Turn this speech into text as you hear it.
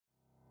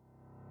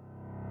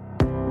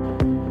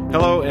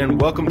Hello and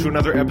welcome to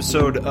another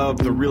episode of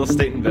the Real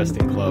Estate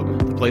Investing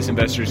Club, the place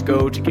investors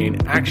go to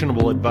gain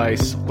actionable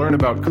advice, learn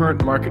about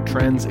current market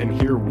trends,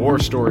 and hear war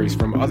stories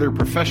from other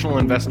professional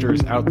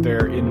investors out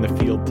there in the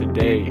field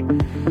today.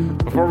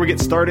 Before we get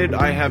started,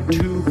 I have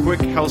two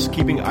quick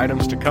housekeeping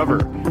items to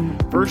cover.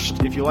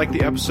 First, if you like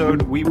the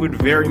episode, we would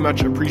very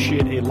much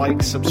appreciate a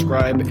like,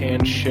 subscribe,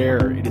 and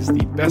share. It is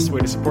the best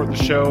way to support the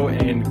show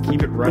and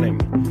keep it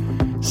running.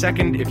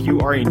 Second, if you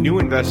are a new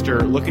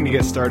investor looking to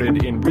get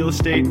started in real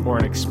estate or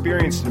an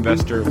experienced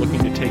investor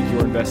looking to take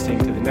your investing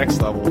to the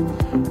next level,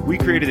 we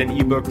created an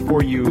ebook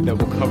for you that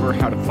will cover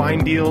how to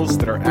find deals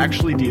that are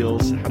actually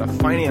deals, how to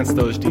finance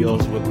those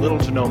deals with little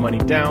to no money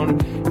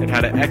down, and how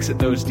to exit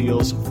those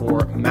deals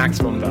for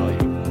maximum value.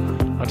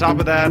 On top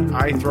of that,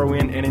 I throw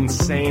in an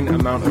insane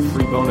amount of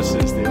free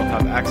bonuses that you'll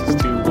have access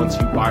to once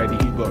you buy the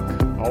ebook.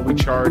 All we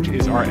charge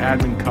is our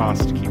admin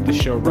cost to keep the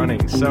show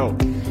running. So,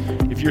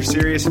 if you're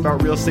serious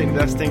about real estate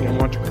investing and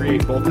want to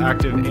create both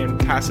active and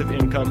passive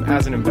income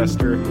as an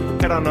investor,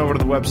 head on over to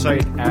the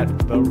website at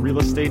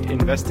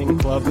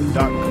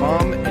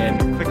therealestateinvestingclub.com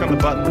and click on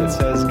the button that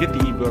says Get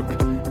the ebook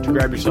to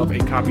grab yourself a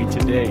copy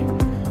today.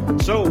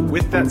 So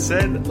with that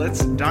said,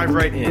 let's dive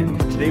right in.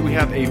 Today we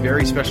have a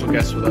very special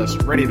guest with us,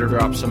 ready to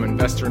drop some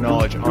investor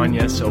knowledge on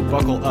you. So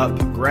buckle up,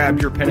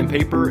 grab your pen and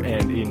paper,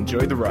 and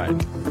enjoy the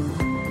ride.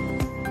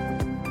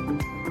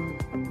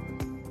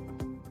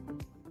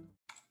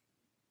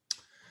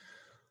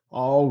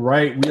 All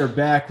right, we are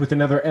back with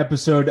another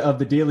episode of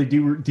the Daily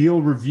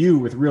Deal Review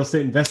with Real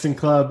Estate Investing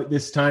Club.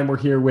 This time we're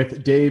here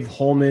with Dave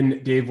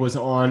Holman. Dave was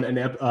on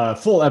a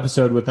full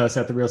episode with us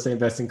at the Real Estate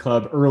Investing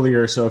Club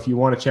earlier, so if you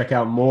want to check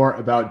out more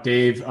about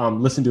Dave,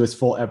 listen to his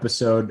full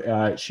episode.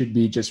 It should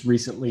be just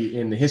recently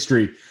in the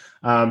history.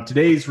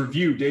 Today's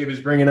review, Dave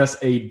is bringing us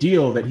a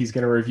deal that he's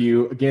going to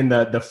review. Again,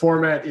 the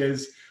format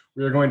is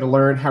we're going to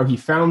learn how he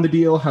found the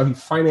deal, how he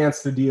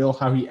financed the deal,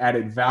 how he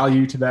added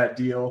value to that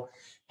deal,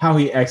 how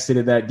he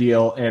exited that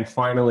deal, and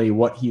finally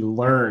what he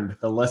learned,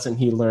 the lesson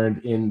he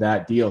learned in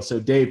that deal. So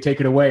Dave, take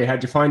it away.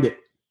 How'd you find it?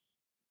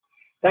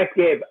 Thanks,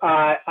 Gabe.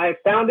 I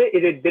found it.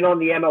 It had been on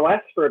the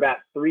MLS for about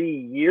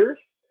 3 years.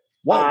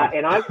 Wow.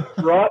 And I was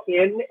brought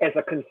in as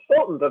a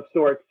consultant of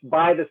sorts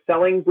by the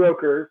selling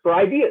broker for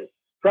ideas,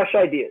 fresh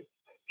ideas.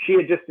 She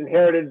had just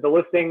inherited the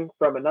listing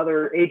from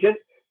another agent.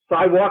 So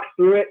I walked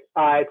through it.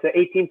 It's an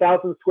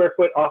 18,000 square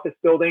foot office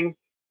building.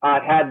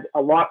 It had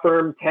a law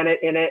firm tenant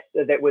in it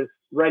that was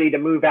ready to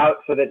move out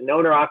so that an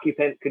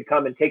owner-occupant could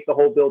come and take the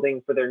whole building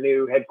for their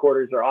new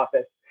headquarters or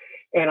office.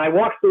 And I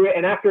walked through it,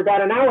 and after about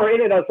an hour in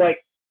it, I was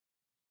like,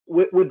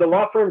 would the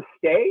law firm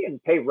stay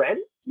and pay rent,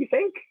 you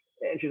think?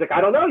 And she's like,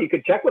 I don't know. You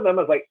could check with them.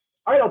 I was like,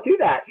 all right, I'll do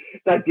that.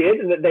 So I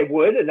did, and they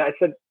would. And I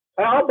said,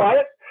 I'll buy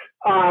it.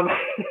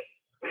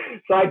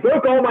 So I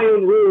broke all my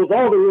own rules,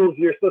 all the rules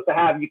you're supposed to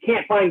have. You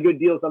can't find good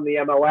deals on the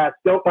MLS.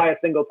 Don't buy a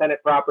single tenant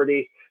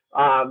property.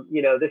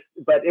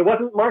 But it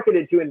wasn't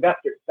marketed to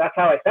investors. That's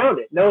how I found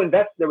it.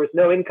 There was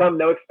no income,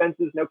 no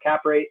expenses, no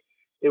cap rate.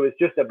 It was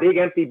just a big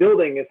empty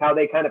building is how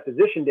they kind of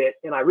positioned it.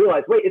 And I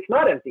realized, wait, it's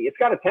not empty. It's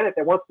got a tenant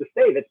that wants to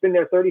stay. That's been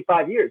there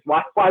 35 years.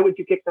 Why would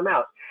you kick them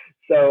out?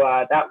 So,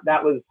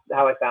 that was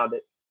how I found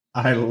it.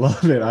 I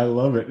love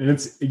it.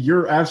 And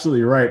you're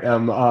absolutely right.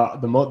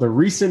 The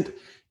recent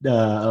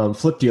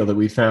flip deal that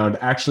we found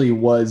actually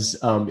was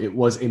it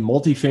was a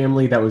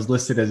multifamily that was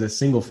listed as a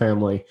single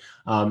family,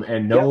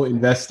 and no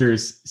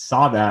investors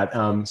saw that.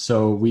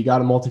 So we got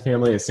a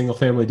multifamily, a single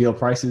family deal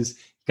prices.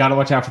 Got to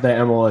watch out for that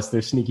MLS.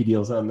 There's sneaky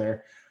deals on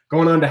there.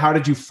 Going on to how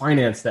did you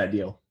finance that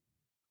deal?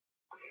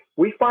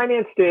 We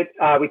financed it.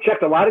 We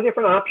checked a lot of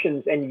different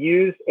options and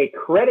used a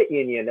credit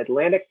union,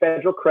 Atlantic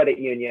Federal Credit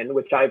Union,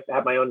 which I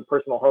have my own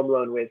personal home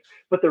loan with.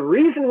 But the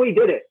reason we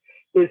did it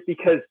is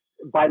because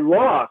by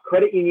law,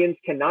 credit unions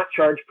cannot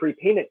charge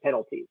prepayment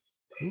penalties.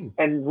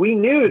 And we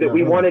knew that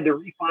we wanted to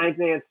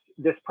refinance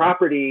this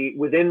property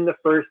within the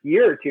first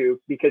year or two,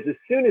 because as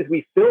soon as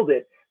we filled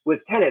it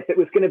with tenants, it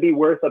was going to be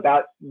worth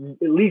about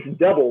at least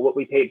double what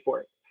we paid for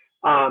it.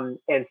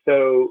 And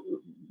so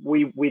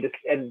we just,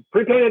 and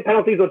prepayment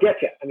penalties will get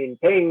you. I mean,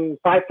 paying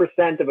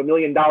 5% of $1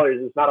 million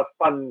is not a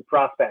fun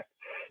prospect.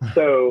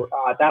 So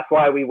that's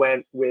why we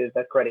went with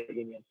a credit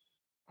union.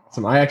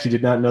 Awesome. I actually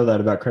did not know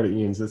that about credit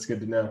unions. That's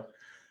good to know.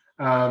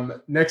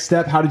 Next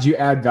step, how did you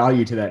add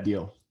value to that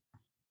deal?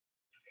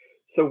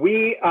 So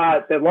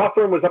the law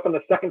firm was up on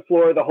the second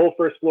floor. The whole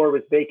first floor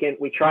was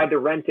vacant. We tried to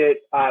rent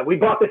it. We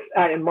bought this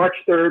in March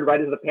 3rd, right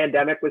as the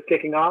pandemic was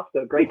kicking off.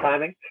 So great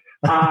timing.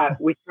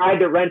 We tried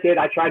to rent it.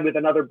 I tried with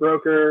another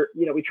broker.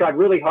 We tried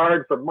really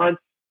hard for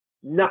months.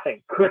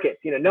 Nothing. Crickets.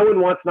 No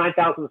one wants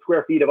 9,000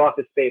 square feet of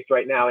office space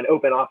right now in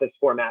open office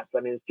formats.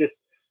 I mean, it's just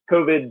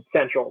COVID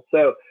central.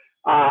 So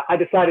I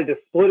decided to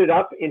split it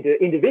up into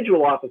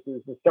individual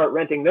offices and start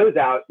renting those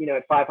out,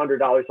 at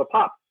 $500 a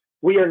pop.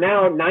 We are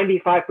now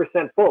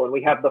 95% full, and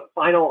we have the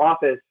final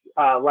office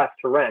left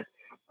to rent.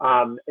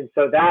 And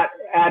so that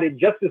added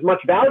just as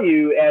much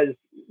value as,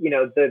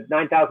 the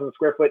 9,000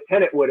 square foot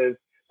tenant would have,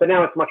 but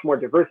now it's much more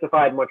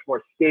diversified, much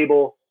more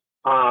stable.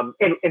 And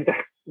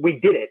we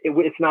did it.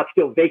 It's not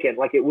still vacant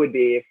like it would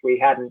be if we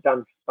hadn't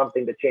done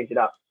something to change it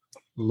up.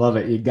 Love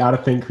it. You got to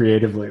think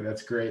creatively.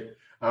 That's great.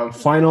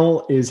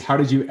 Final is, how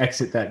did you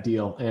exit that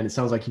deal? And it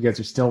sounds like you guys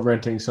are still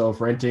renting. So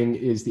if renting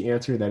is the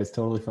answer, that is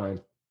totally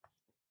fine.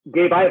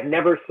 Gabe, I have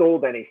never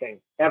sold anything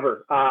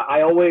ever.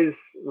 I always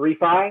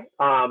refi.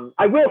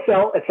 I will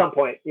sell at some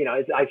point.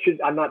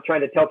 I'm not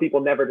trying to tell people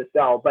never to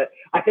sell, but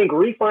I think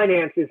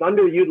refinance is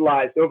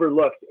underutilized,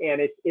 overlooked,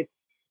 and it's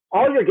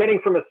all you're getting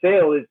from a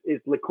sale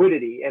is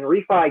liquidity, and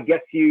refi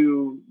gets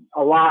you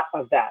a lot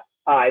of that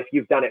if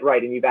you've done it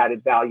right and you've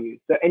added value.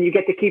 So, and you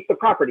get to keep the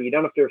property. You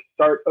don't have to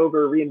start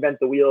over, reinvent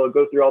the wheel, or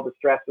go through all the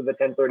stress of the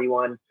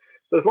 1031.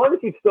 So as long as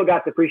you've still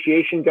got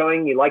depreciation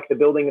going, you like the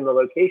building and the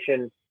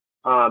location,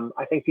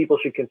 I think people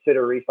should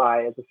consider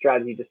refi as a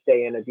strategy to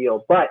stay in a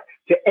deal, but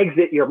to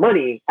exit your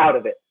money out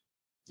of it.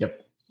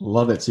 Yep.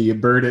 Love it. So you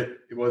bird it.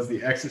 It was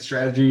the exit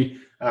strategy.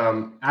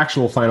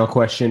 Actual final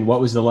question. What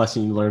was the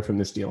lesson you learned from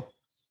this deal?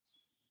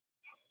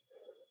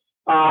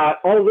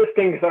 All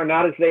listings are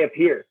not as they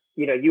appear.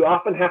 You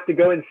often have to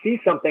go and see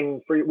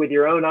something with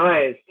your own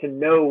eyes to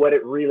know what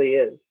it really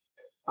is.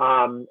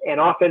 And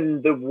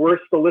often the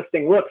worse the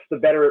listing looks, the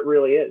better it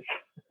really is.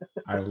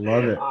 I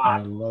love it. I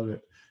love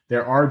it.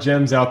 There are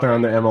gems out there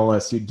on the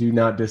MLS. You do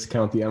not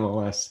discount the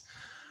MLS.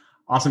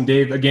 Awesome,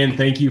 Dave. Again,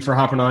 thank you for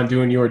hopping on,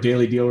 doing your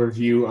daily deal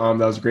review. That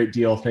was a great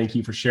deal. Thank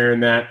you for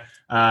sharing that.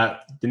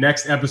 The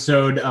next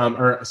episode,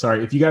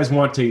 if you guys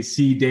want to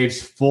see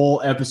Dave's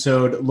full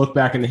episode, look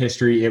back in the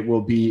history, it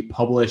will be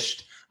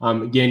published.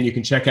 Again, you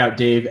can check out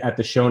Dave at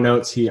the show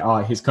notes.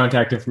 His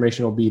contact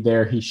information will be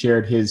there. He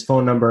shared his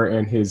phone number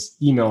and his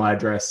email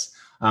address.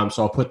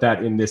 So I'll put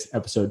that in this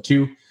episode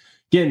too.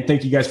 Again,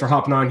 thank you guys for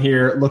hopping on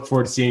here. Look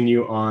forward to seeing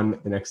you on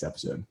the next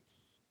episode.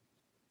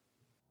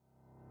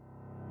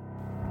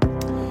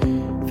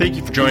 Thank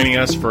you for joining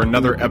us for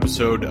another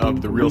episode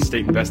of the Real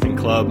Estate Investing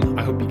Club.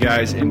 I hope you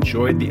guys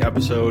enjoyed the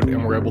episode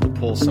and were able to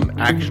pull some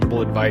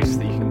actionable advice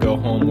that you can go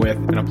home with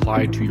and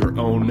apply to your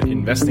own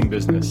investing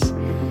business.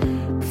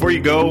 Before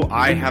you go,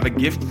 I have a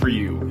gift for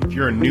you. If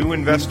you're a new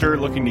investor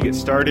looking to get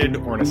started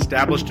or an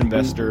established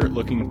investor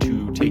looking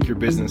to take your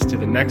business to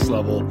the next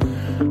level,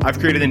 I've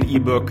created an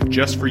ebook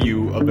just for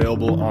you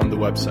available on the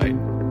website.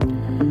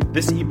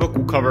 This ebook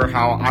will cover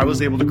how I was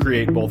able to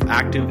create both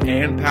active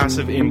and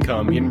passive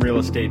income in real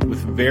estate with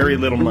very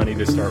little money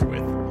to start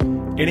with.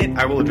 In it,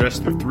 I will address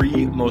the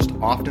 3 most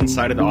often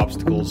cited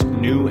obstacles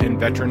new and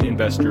veteran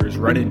investors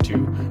run into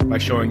by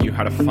showing you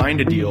how to find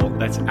a deal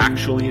that's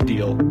actually a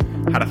deal,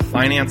 how to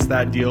finance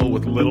that deal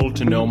with little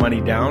to no money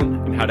down,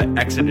 and how to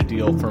exit a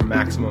deal for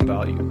maximum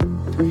value.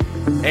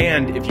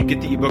 And if you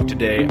get the ebook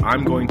today,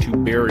 I'm going to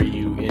bury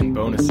you in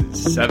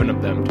bonuses, 7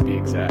 of them to be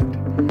exact.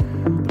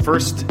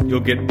 First,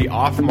 you'll get the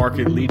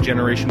off-market lead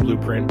generation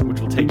blueprint,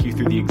 which will take you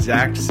through the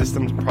exact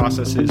systems and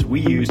processes we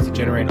use to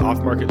generate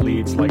off-market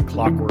leads like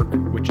clockwork,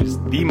 which is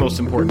the most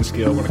important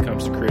skill when it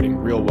comes to creating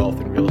real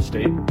wealth in real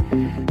estate.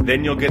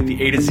 Then you'll get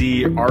the A to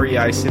Z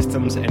REI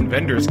systems and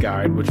vendors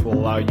guide, which will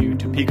allow you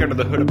to peek under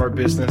the hood of our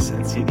business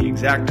and see the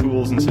exact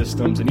tools and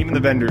systems and even the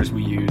vendors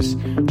we use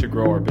to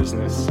grow our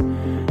business.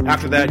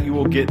 After that, you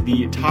will get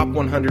the top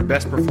 100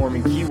 best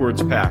performing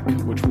keywords pack,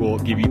 which will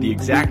give you the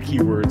exact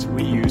keywords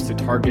we use to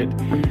target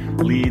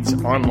leads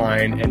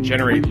online and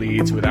generate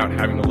leads without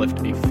having to lift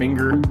a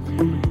finger.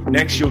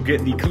 Next, you'll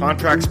get the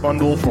contracts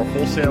bundle for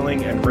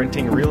wholesaling and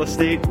renting real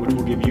estate, which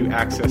will give you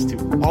access to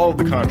all of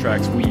the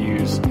contracts we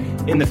use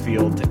in the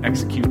field to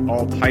execute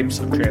all types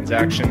of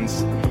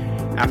transactions.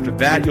 After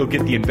that, you'll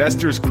get the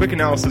Investor's Quick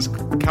Analysis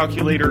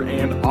Calculator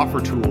and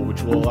Offer Tool,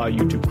 which will allow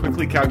you to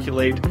quickly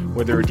calculate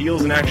whether a deal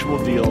is an actual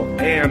deal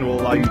and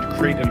will allow you to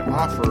create an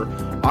offer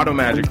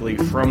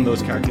automagically from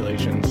those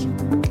calculations.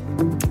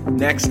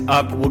 Next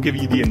up, we'll give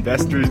you the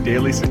Investor's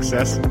Daily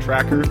Success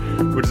Tracker,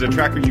 which is a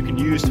tracker you can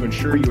use to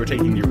ensure you are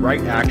taking the right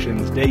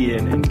actions day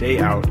in and day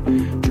out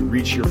to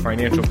reach your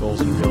financial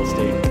goals in real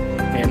estate.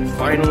 And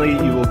finally,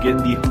 you will get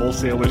the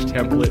Wholesaler's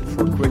Template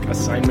for Quick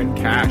Assignment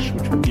Cash,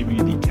 which will give you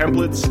the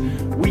templates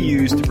we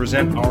use to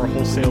present our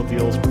wholesale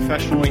deals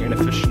professionally and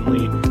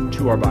efficiently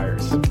to our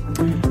buyers.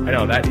 I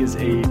know that is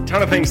a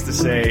ton of things to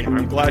say.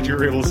 I'm glad you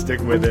were able to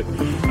stick with it.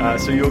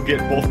 So you'll get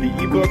both the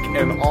ebook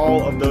and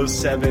all of those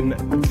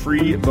 7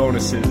 free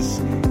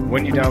bonuses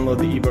when you download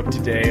the ebook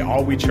today.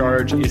 All we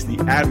charge is the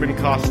admin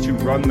cost to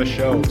run the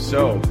show.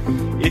 So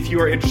if you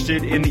are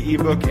interested in the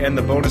ebook and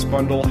the bonus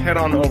bundle, head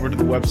on over to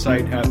the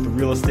website at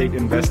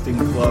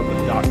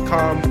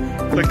therealestateinvestingclub.com.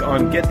 Click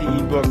on Get the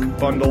Ebook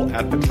Bundle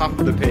at the top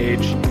of the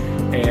page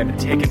and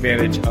take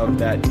advantage of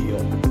that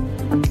deal.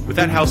 With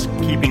that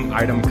housekeeping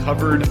item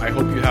covered, I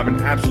hope you have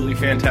an absolutely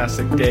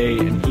fantastic day,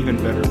 an even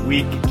better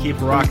week.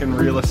 Keep rocking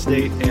real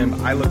estate, and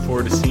I look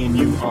forward to seeing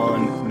you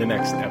on the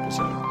next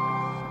episode.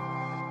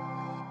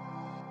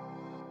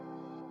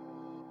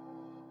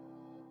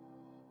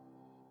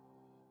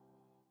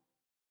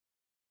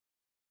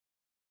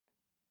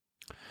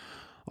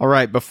 All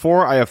right,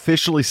 before I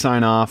officially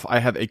sign off, I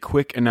have a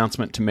quick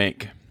announcement to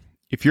make.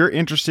 If you're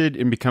interested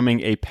in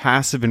becoming a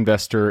passive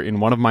investor in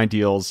one of my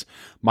deals,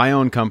 my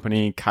own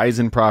company,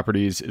 Kaizen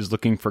Properties, is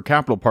looking for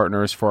capital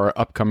partners for our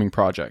upcoming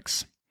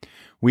projects.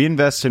 We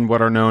invest in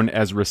what are known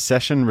as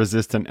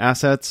recession-resistant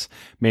assets,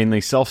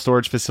 mainly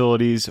self-storage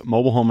facilities,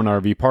 mobile home and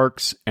RV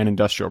parks, and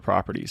industrial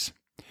properties.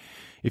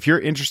 If you're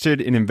interested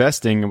in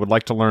investing and would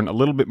like to learn a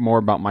little bit more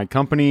about my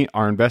company,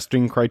 our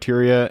investing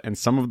criteria, and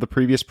some of the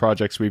previous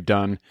projects we've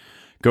done,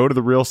 go to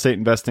the Real Estate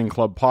Investing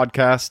Club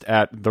podcast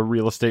at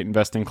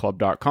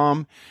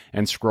therealestateinvestingclub.com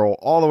and scroll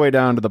all the way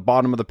down to the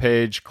bottom of the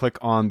page. Click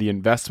on the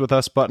Invest With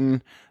Us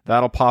button.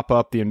 That'll pop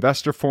up the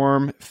investor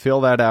form. Fill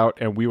that out,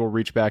 and we will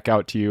reach back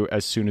out to you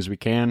as soon as we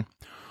can.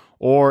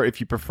 Or if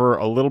you prefer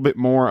a little bit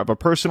more of a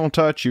personal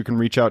touch, you can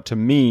reach out to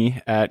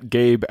me at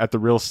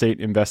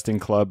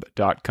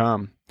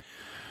gabe@therealestateinvestingclub.com.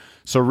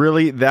 So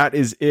really, that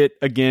is it.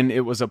 Again,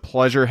 it was a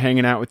pleasure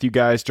hanging out with you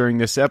guys during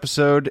this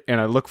episode, and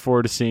I look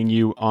forward to seeing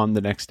you on the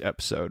next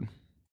episode.